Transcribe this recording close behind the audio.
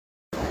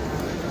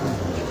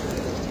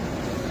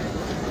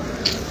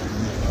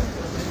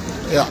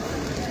Yeah.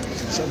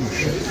 Some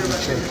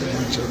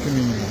check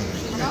me.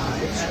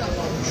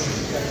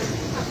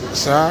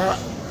 Sir,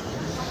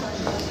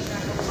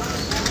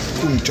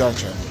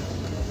 Kumchacha.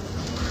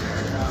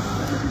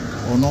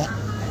 Oh no.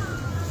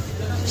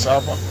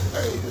 Sapa,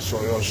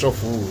 so you're so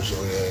full, so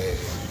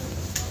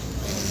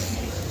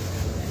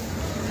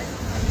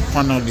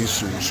finally,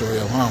 so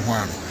you're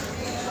one.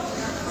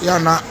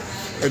 Yana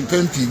and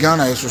Pempi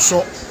Ghana is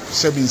so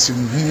 17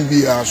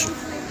 movie also.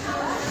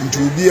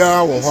 Into beer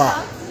or what,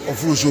 of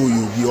course,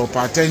 you be your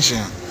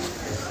attention.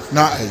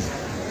 Now,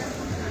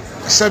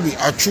 Sabi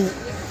Atsu,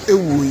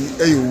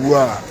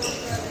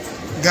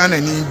 Ghana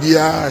in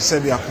India,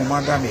 Sabi a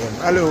commander.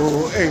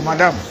 Hello, hey,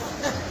 madam.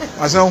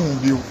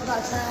 Masan you.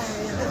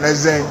 Let's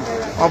say,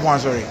 oh,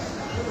 sorry.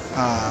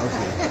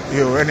 Okay.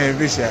 You any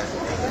vision?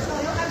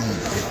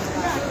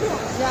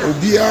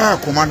 Obia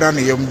commander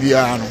name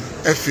Biano,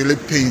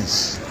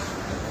 Philippines.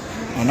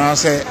 And I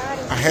say,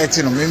 I had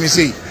to me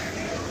say,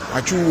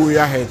 Atsu, we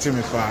are hating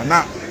me for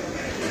now.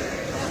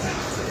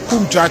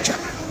 Kumchacha,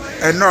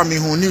 and no me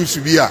who news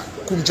to be a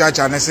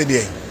Kumchacha and I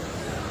said,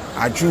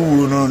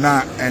 Atsu no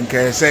na and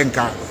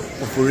Senka,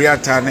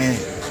 Furiatane,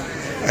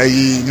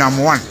 a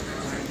number one.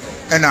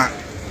 And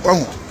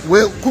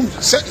well,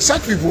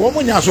 such people,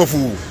 woman, are so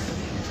fool.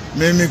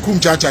 Maybe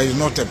Kumchacha is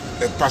not a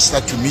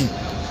pastor to me.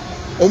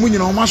 Omu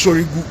nyina o ma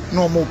sori gu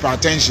na o mo pa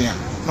attention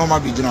na o ma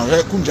be gina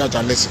he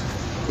Kumchacha lesson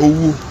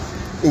owu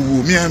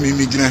me am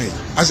me gina he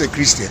as a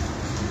Christian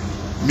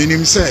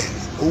minim say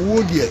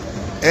owu de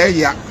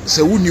ya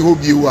se wuni ho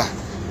biewu a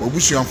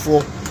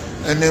obusuafo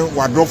ene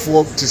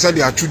wadrofo te se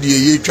de atwo de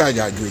ye twa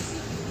adwoi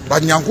ba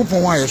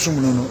nyankopon a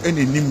yesom no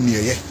ene nim ne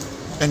ye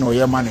ene o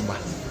ye maneba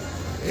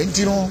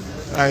enti no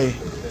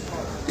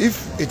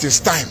if it is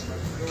time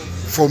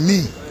for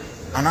me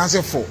and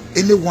answer for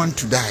anyone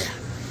to die,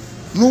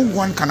 no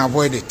one can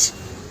avoid it.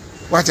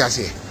 What I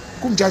say,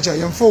 Kumchacha,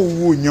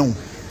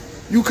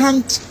 you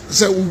can't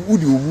say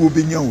would you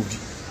be nyau.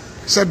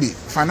 Sabi,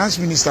 finance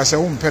minister say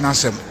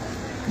penasem.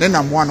 Then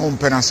I'm one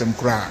penasem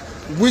cry.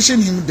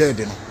 Wishing him dead,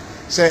 you know.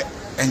 Say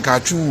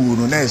enkachu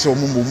no na say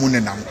omumu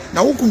nam.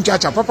 Na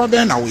Kumchacha papa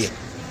ben na we.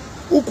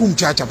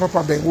 Kumchacha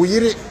papa ben we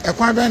yere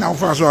ekwan ben na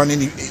fa so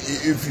ani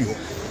efio.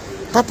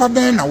 Papa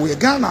ben na we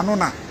Ghana no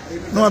na.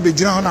 No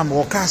abegina ho na me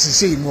woka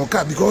say me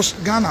woka because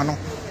Ghana no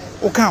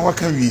oka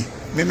waka wi.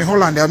 Me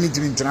Holland I meet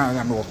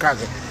international me woka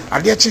say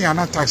ade chi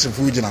yana tax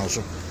for gina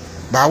so.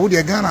 But wo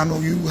de Ghana no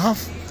you have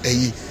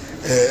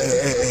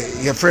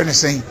your friend is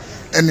saying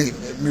any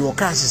me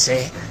woka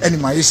say any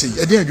my say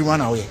e dey adwuma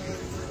na we.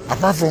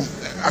 Apart from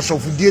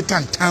asofudie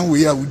tantan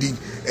we a wudi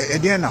e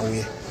dey na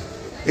we.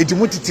 Eti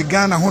motiti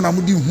Ghana ho na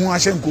mudi hu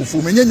ahye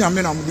nkofo menye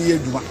nyame na mudi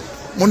adwuma.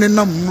 Mo ne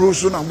nam nro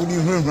so na mudi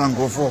hu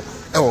nkofo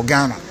e o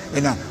Ghana.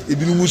 Ena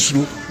ebinu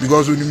musuru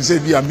because onim say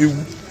bia mewu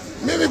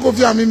me go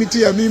fi am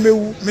meti am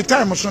mewu me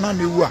time so na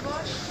mewu a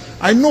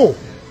I know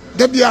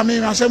that bia me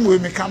asem we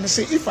me come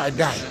say if I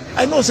die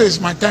I know say it's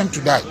my time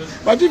to die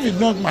but if it's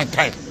not my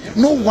time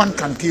no one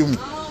can kill me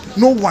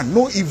no one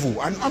no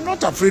evil and I'm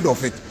not afraid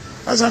of it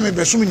as I me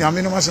be sum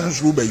nyame no masan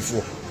suru ba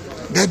ifo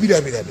da bi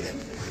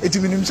eti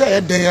minim say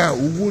e den a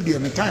owu de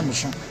me time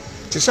so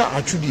te say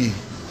atwudi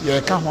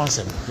ye ka ho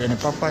asem ye ne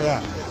papa ya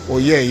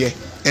oyeye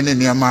ene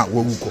niama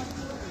wawuko.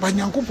 But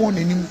Yankupon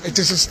in him, it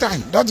is his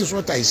time. That is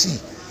what I see.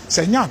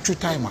 Say, now, 2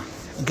 timer.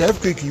 Get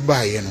quickly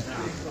by, you know.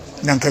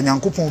 Nanka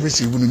Yankupon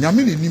receive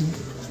Yamin in him.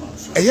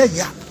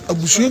 A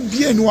bushel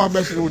be a new abbey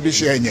with the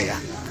share in ya.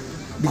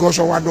 Because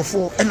of what the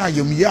four and I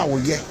am ya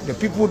will get the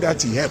people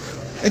that he help.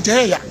 And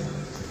tell ya,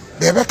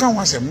 the Beckham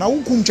was him. Now,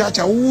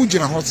 Kumchacha, who would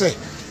you say?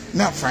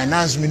 Now,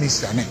 finance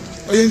minister,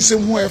 and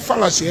somewhere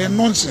fallacy and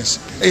nonsense.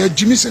 A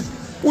Jimison,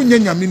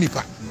 Unya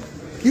Minipa.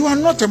 You are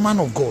not a man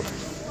of God.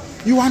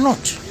 You are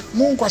not.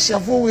 Mon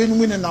kwasiafo we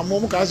nu na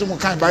mo ka se mo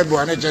kan Bible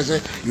and just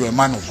say you are a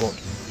man of God.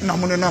 Na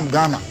mo nam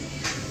Ghana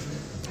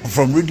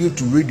from radio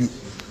to radio,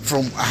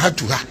 from heart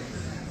to heart.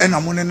 And na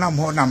mo nam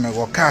ho na me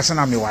wo ka se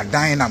na me wa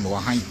dan na me wa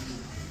han.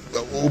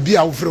 Obi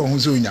a wo fere ho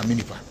so nya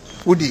minipa.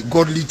 Wo the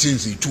godly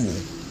things e too.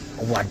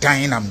 Wa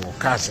dan na me wo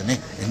ka se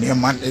ne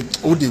man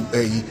wo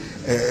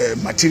the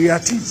material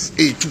things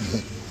e too.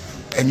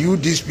 And you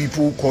these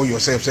people call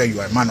yourself say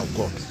you are a man of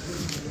God.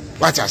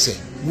 What I say?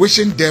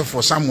 Wishing death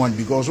for someone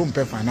because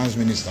pay finance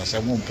minister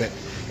say pay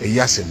a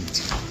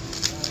yasemiti.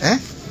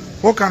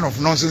 What kind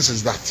of nonsense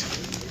is that?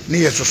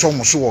 Near so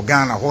so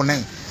Ghana,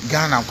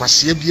 Ghana,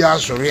 Kwasia Bia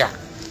Soria.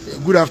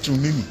 Good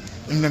afternoon,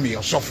 Mimi. Name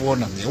your software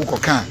na me. Uko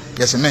kan,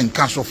 yes, a man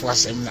cancel for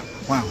us.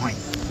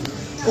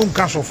 One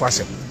cancel for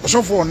us.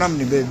 Software nam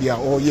ni baby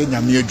or ye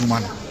nyame adwuma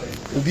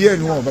no. Obi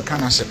anu o be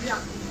kan asem.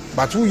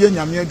 But who ye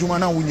nyame adwuma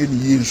na wonye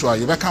ni ye nso a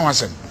ye be kan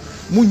asem.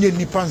 Munye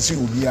nipa nsi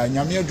obi a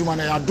nyame adwuma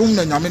na ya dom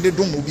na nyame de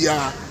dom obi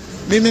a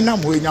me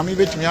nam ho nyame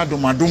betimi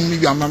adom ni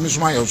bi ama me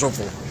soma ye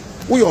sofo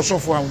wo ye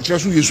sofo a nche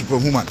so ye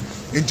superhuman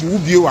enti wo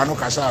bie wa no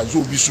kasa zo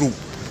obi sro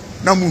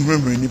na mu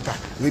hwehwe nipa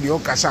we de o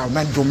kasa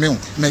na dome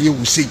na ye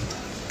wusi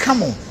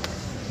come on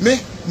me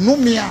no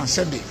me a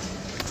sebe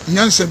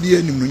nyansa bi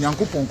anim no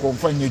Nyankopon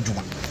konfa nya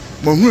adwuma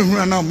ma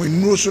hwehwe na mo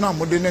nuro so na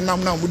mo de ne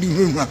nam na mo de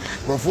hwehwe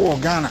profo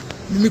Ghana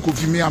me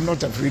Kofi me I'm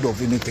not afraid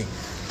of anything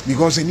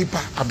because nipa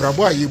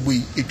abrabo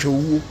ayebui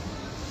etwawu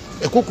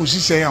ekokusi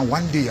say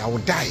one day I will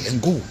die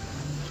and go.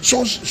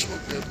 So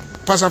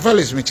Pastor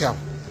Felix Michel,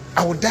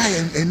 I will die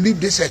and leave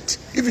this earth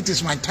if it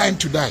is my time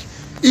to die.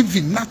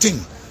 Even nothing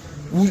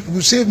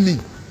will save me.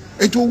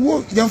 It will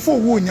work.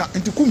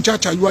 Into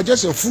Kumchacha, you are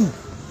just a fool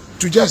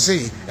to just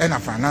say, and a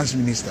finance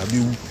minister,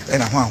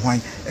 and a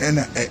one, and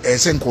a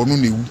senko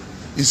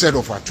instead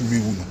of Atsu.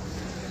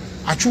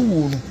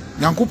 Atsu,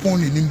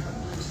 Yankupon in him,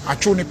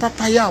 Atsu ne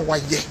papaya,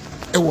 why ye,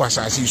 it was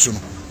as he soon.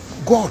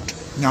 God,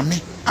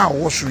 Yame, I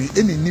was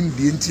any name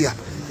the entire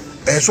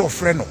as a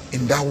friend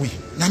in that way.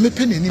 Name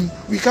pen in him,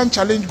 we can't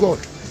challenge God.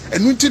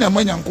 And we think a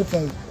man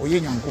Yankupon or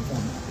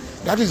Yankupon.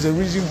 That is the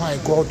reason why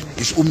God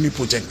is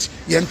omnipotent.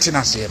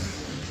 Yentina say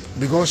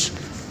because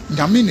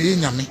Nyame ne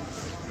Nyame.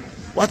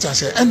 What I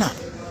say, Ena,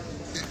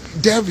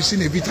 there is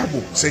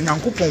inevitable. Say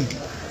Nyankopon.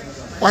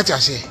 What I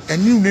say, a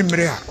new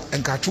memoria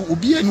and katu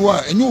obi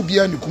enwa enye obi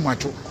an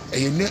kumato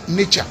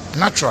nature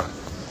natural.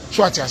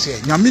 So what I say,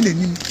 Nyame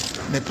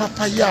ne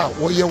papa ya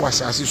wo ye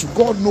wasase. So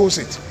God knows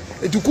it.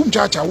 To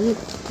Kumchacha,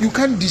 you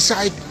can't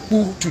decide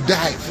who to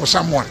die for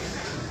someone.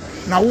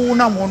 Na wo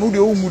na mo no de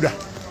umuda.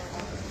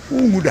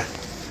 Umuda.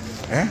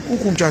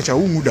 Kumchacha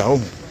umuda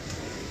omu.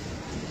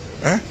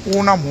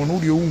 Una mo no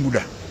de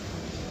umuda.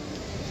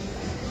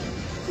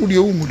 Udi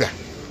umuda.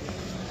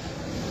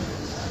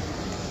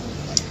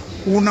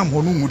 Una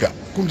mo no umuda.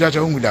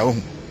 Kumchacha umuda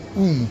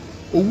omu.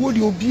 Owo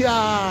de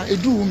obia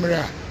edu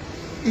umra.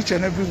 Each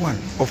and every one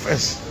of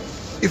us,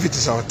 if it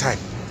is our time,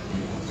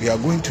 we are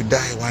going to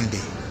die one day.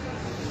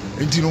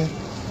 And you know,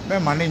 me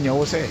manenya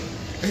wo say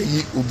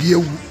obi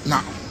ewu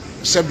na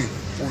sebi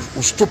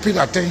o stopping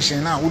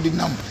attention na wo di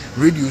nam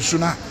radio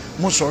suna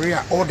mo sorry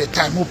all the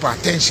time mo pay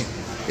attention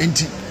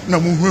enti na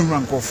mo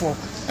hwehwan kofo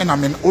e na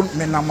me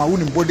na ma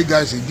woni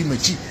bodyguards e di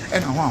machi e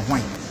na ho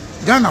ahwan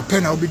Ghana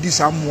pen na obedi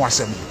sam mo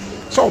asem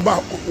so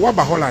oba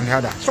ba Holland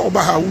hada so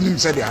oba ha wonim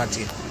say the heart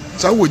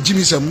so wo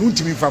jimi sam no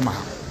ntimi fama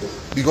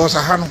because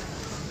aha no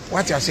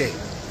what I say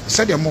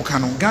said the mo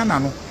kan no Ghana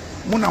no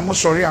mo na mo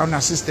sorry na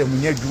system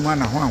nya adwuma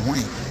na ho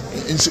ahwan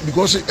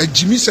because a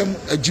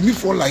Jimmy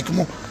for like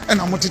mo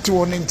and I'm tete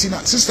won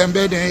ntina system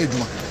be den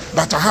adwuma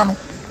but aha no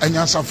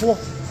anyansafo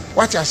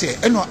what I say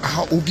eno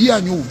aha obi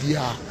anyo obi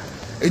a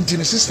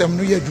ntina system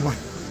no ye adwuma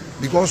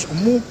because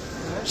mo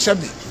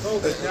sabi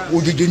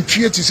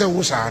odidentwie ti say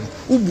wo sa no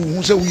ubu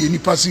hu say wo ye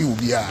nipa se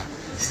obi a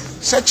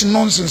such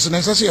nonsense na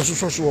say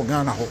so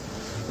Ghana ho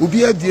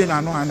obi adie na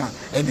no ana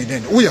ene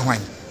den wo ye hwan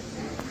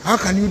how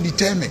can you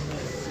determine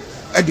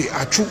the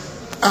Atsu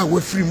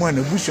we free man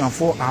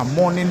abusuanfo are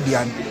mourning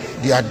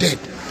their dead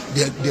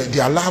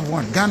their loved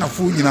one Ghana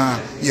fo nyina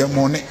ye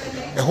mourne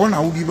e ho na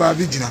wo bi ba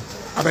begina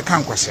abeka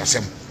nkwase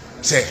asem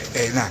say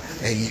na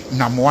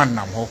nam one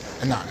nam ho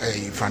na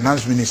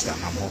finance minister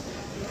nam ho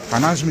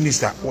finance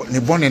minister ne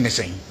bone ne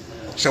sen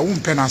se wo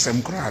mpe na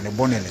asem kra ne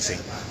bone ne sen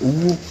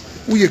owu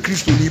wo ye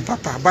Kristo ni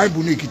papa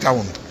Bible no ekita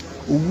wo no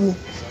owu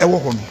e wo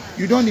ho no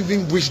you don't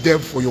even wish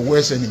death for your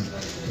worst enemy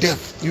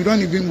death you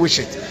don't even wish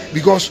it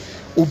because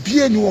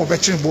obie ni wo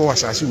bechen bo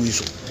wasase we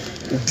so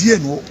obie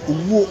no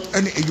owo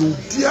ene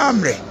obi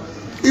amre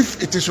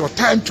if it is your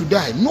time to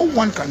die no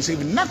one can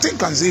save you nothing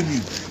can save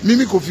you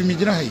mimi Kofi mi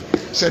gina hey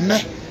say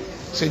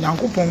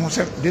Nyankopon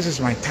say this is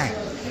my time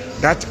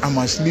that I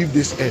must leave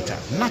this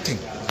earth nothing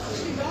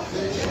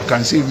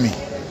can save me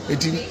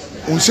eti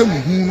onsem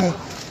hu no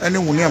ene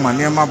wo ne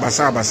ma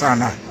basa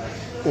na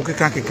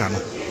okeka no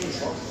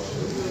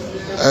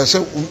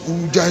so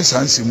ujai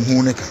sansim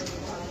hu ne ka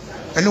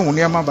ene wo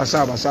ne ma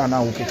basa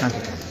na okeka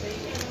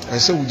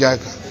say ujai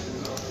ka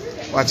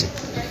what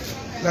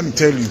let me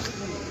tell you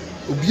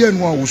obi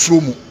anu a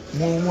wosuro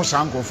mo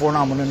sankofo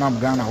na mo nam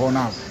Ghana ho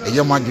na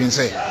eye madwen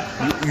say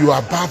you are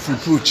above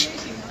reproach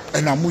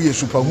and amu ye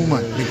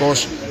superwoman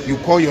because you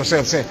call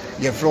yourself say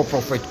ye flow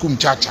prophet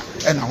Kumchacha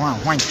and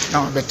hwan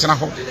na betena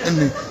ho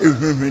ene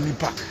ehwehwe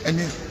nipa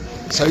ene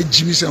say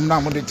Jimmy sem na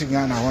mo de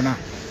Ghana ho na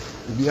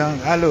obi an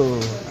hello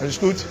is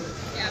good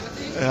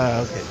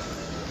yeah okay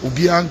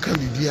obi an ka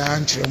bibia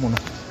ankyere mo no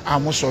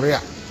amo sore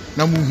a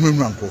na mo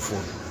hwehwe ankofo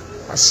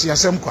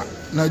asiasem kwa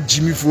na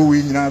Jimmy fo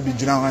we nyina be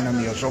gyina ho na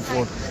me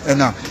yosofo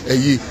na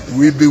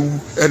we bewu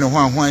ene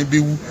hwan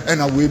bewu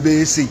na we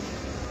be ese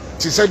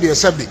ti said the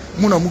sabi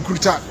mu na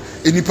mukuta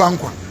enipa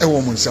nkwa e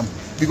wo mo nsam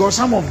because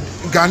some of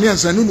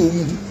Ghanaians no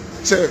mu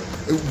say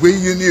we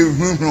yin ni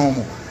ehunhun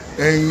mo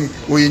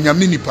o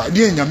yenyame nipa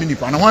de yenyame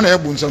nipa na hwan na ye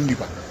bu nsam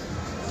nipa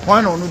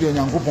hwan na onu de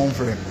Nyankopon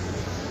frɛ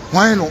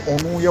hwan na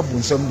onu ye bu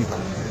nsam nipa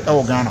e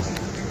wo Ghana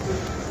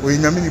o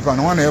yenyame nipa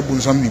na hwan na ye bu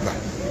nsam nipa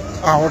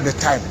all the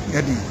time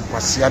yadi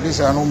kwasi ade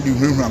say no di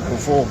hwehwa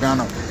nkofo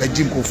Ghana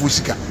agim nkofo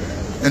sika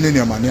ene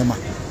ne ma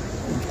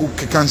o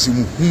kekansi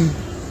mu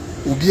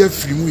obi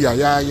afiri mu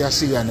ya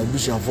say ya na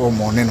busuafo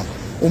mo ne no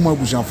o ma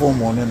busuafo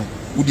mo ne no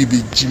wo di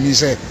be Jimmy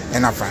say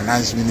na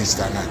finance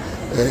minister na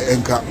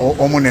enka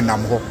o mo ne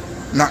nam ho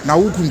na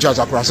wo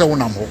Kumchacha kra say wo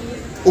nam ho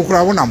o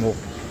kra wo nam ho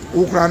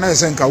o kra na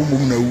say enka wo mo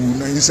na wu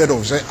na instead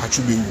of say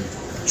Atsu be wu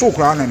so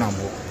kra na nam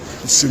ho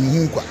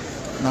simhu kwa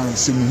na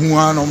nsɛmhu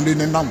a na ɔmde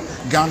ne nam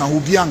Ghana ho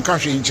bi anka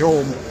hwɛ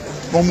nkyerɛ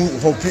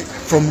ɔmo hopi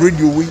from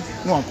radio we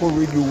no akɔ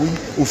radio we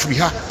ofiri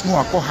ha no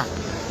akɔ ha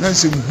na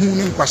nsɛmhu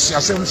ne nkwasi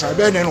asɛm sa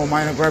bɛɛ ne no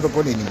ɔman no kora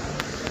bɛkɔ n'anim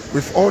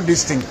with all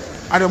this thing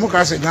ade mo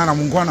ka sɛ Ghana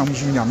mo nkwa na mo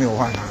so nyame wɔ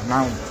hɔ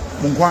na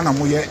mo nkwa na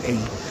mo yɛ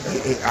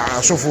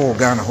asɔfo wɔ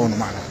Ghana hɔ no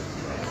ma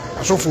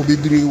na asɔfo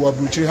bebree wɔ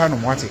aburukyire ha no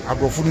mo ate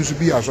aborɔfo no nso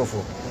bi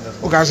asɔfo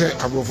o ka sɛ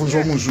aborɔfo nso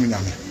ɔmo nso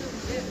nyame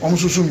ɔmo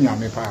nso so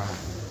nyame paa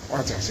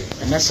wate ase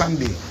ɛnɛ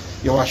Sunday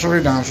yɛ wɔ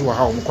asɔre dan so wɔ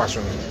ha ɔmo kɔ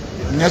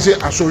asɔre nyɛ sɛ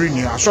asɔre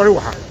ni asɔre wɔ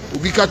ha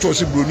obi ka kyerɛ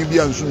sɛ buroni bi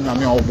a nso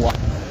nyame a ɔboa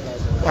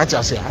wate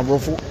ase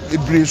aborɔfo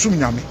ebree so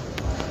nyame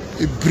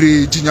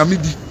ebree ti nyame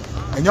di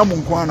ɛnyɛ mo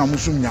nko na mo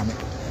so nyame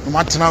no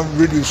matena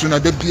radio so na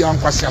da bia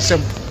nkwasi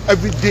asɛm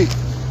every day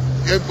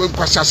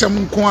nkwasi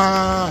asɛm nko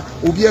a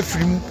obi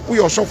afiri mu wo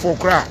yɛ ɔsɔfo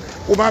kora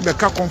wo ba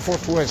bɛka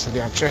comfort words de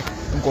akyerɛ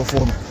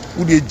nkɔfo no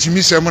wo de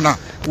gyimi sɛm na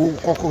wo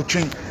kɔkɔ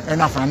twin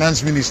ɛna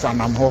finance minister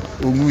nam hɔ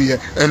ongu yɛ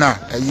ɛna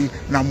ayi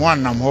na mo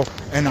anam hɔ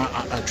ɛna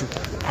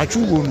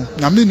atwu wo no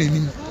na me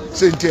nanim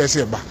sɛ nti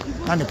ɛsɛ ba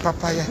na ne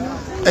papa yɛ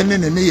ɛne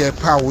ne yɛ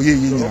pa wo yɛ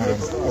nyinaa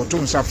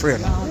ɔto nsa frɛ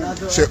no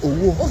sɛ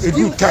owo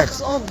edu type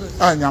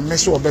a nyame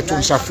sɛ ɔbɛto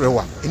nsa frɛ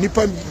wa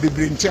nipa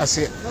bebre nti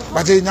ase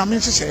but nyame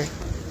hyehyɛ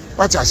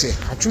what I say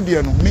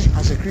atwudeɛ no me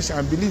as a Christian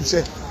I believe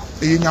say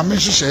nyame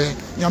hyehyɛ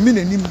nyame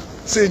nanim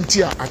sɛ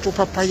nti a ato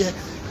papa yɛ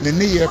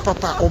ne yɛ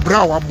papa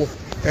ɔbra wabɔ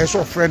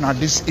ɛsɛ ɔfrɛ na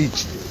this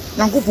age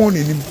nyankopɔn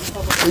nanim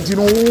eti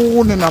no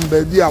wo ne nam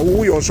baabi a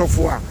wo yɛ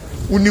ɔsɔfo a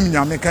wonim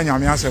nyame ka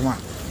nyame asɛm a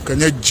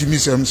kanya gyimi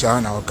sɛm saa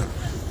na ɔka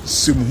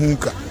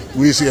simhunka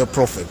we say a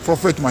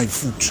prophet my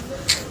foot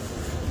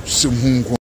simhunko